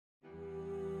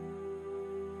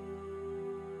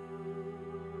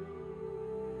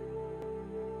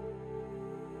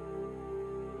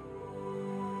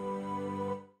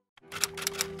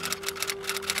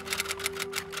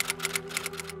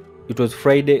It was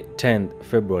Friday, 10th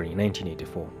February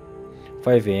 1984,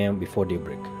 5 a.m. before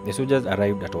daybreak. The soldiers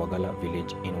arrived at Wagalla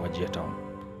village in Wajir town.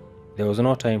 There was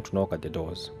no time to knock at the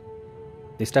doors.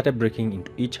 They started breaking into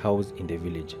each house in the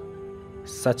village,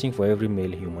 searching for every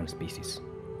male human species.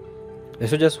 The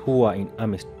soldiers who were in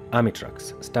army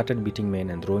trucks started beating men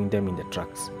and throwing them in the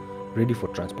trucks, ready for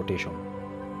transportation.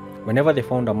 Whenever they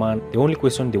found a man, the only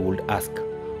question they would ask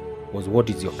was, "What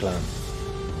is your clan?"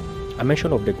 A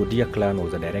mention of the Godia clan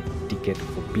was a direct ticket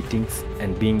for beatings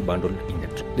and being bundled in the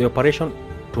truck. The operation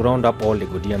to round up all the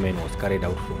Godia men was carried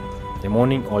out from the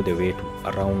morning all the way to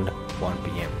around 1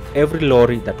 p.m. Every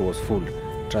lorry that was full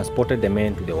transported the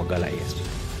men to the Wagalla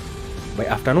airstrip. By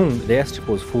afternoon, the airstrip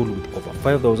was full with over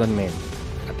 5,000 men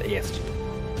at the airstrip.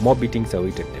 More beatings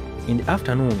awaited them. In the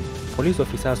afternoon, police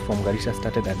officers from Garissa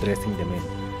started addressing the men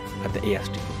at the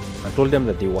airstrip and told them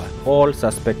that they were all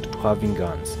suspect to having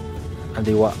guns and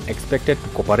they were expected to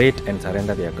cooperate and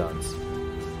surrender their guns.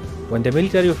 When the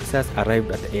military officers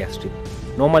arrived at the airstrip,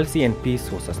 normalcy and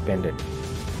peace was suspended.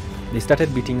 They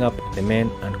started beating up the men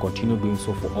and continued doing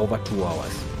so for over 2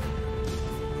 hours.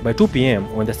 By 2 p.m.,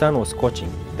 when the sun was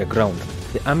scorching the ground,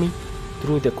 the army,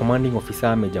 through the commanding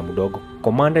officer Major Mudogo,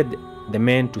 commanded the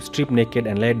men to strip naked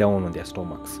and lie down on their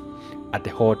stomachs at the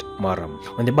hot maram.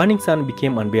 When the burning sun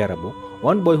became unbearable,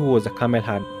 one boy who was a camel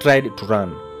had tried to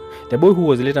run. The boy, who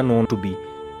was later known to be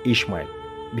Ishmael,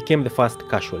 became the first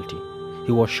casualty.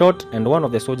 He was shot and one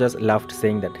of the soldiers laughed,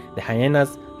 saying that the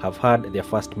hyenas have had their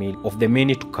first meal of the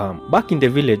many to come. Back in the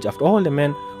village, after all the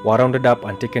men were rounded up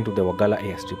and taken to the Wagalla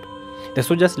airstrip, the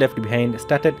soldiers left behind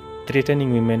started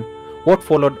threatening women. What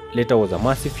followed later was a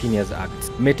massive heinous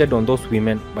act meted on those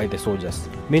women by the soldiers.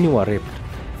 Many were raped,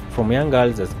 from young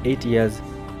girls as 8 years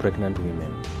to pregnant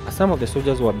women. As some of the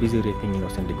soldiers were busy raping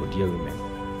innocent Godia women,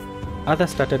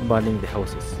 others started burning the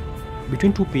houses.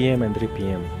 Between 2 p.m. and 3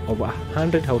 p.m., over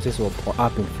 100 houses were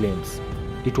up in flames.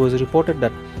 It was reported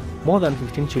that more than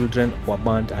 15 children were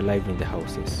burnt alive in the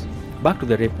houses. Back to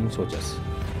the raping soldiers.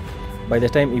 By the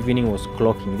time evening was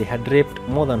clocking, they had raped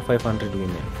more than 500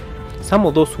 women. Some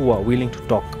of those who were willing to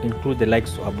talk include the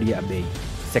likes of Abdia Abbey,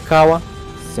 Sekawa,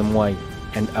 Semwai,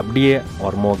 and Abdia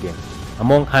or Morgan,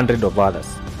 among hundreds of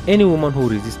others. Any woman who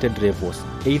resisted rape was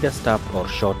either stabbed or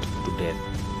shot to death.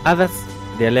 Others,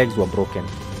 their legs were broken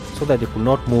so that they could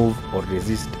not move or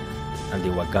resist, and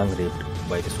they were gang raped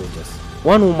by the soldiers.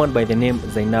 One woman by the name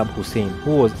Zainab Hussein,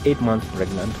 who was 8 months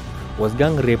pregnant, was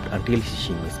gang raped until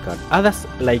she miscarried. Others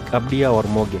like Abdia or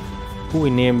Morgan, who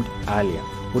we named earlier,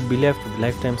 would be left with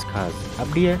lifetime scars.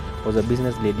 Abdia was a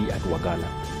business lady at Wagalla.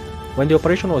 When the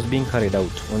operation was being carried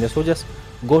out, when the soldiers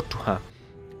got to her,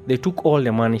 they took all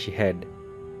the money she had,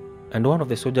 and one of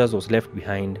the soldiers was left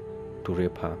behind to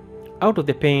rape her. Out of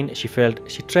the pain she felt,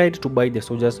 she tried to bite the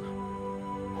soldiers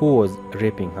who was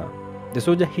raping her. The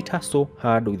soldier hit her so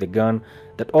hard with the gun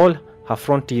that all her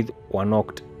front teeth were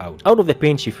knocked out. Out of the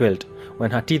pain she felt when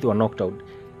her teeth were knocked out,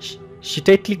 she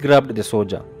tightly grabbed the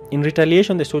soldier. In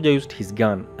retaliation, the soldier used his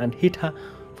gun and hit her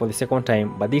for the second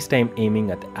time, but this time aiming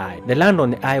at the eye. The land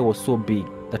on the eye was so big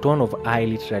that one of her eye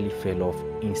literally fell off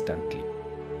instantly.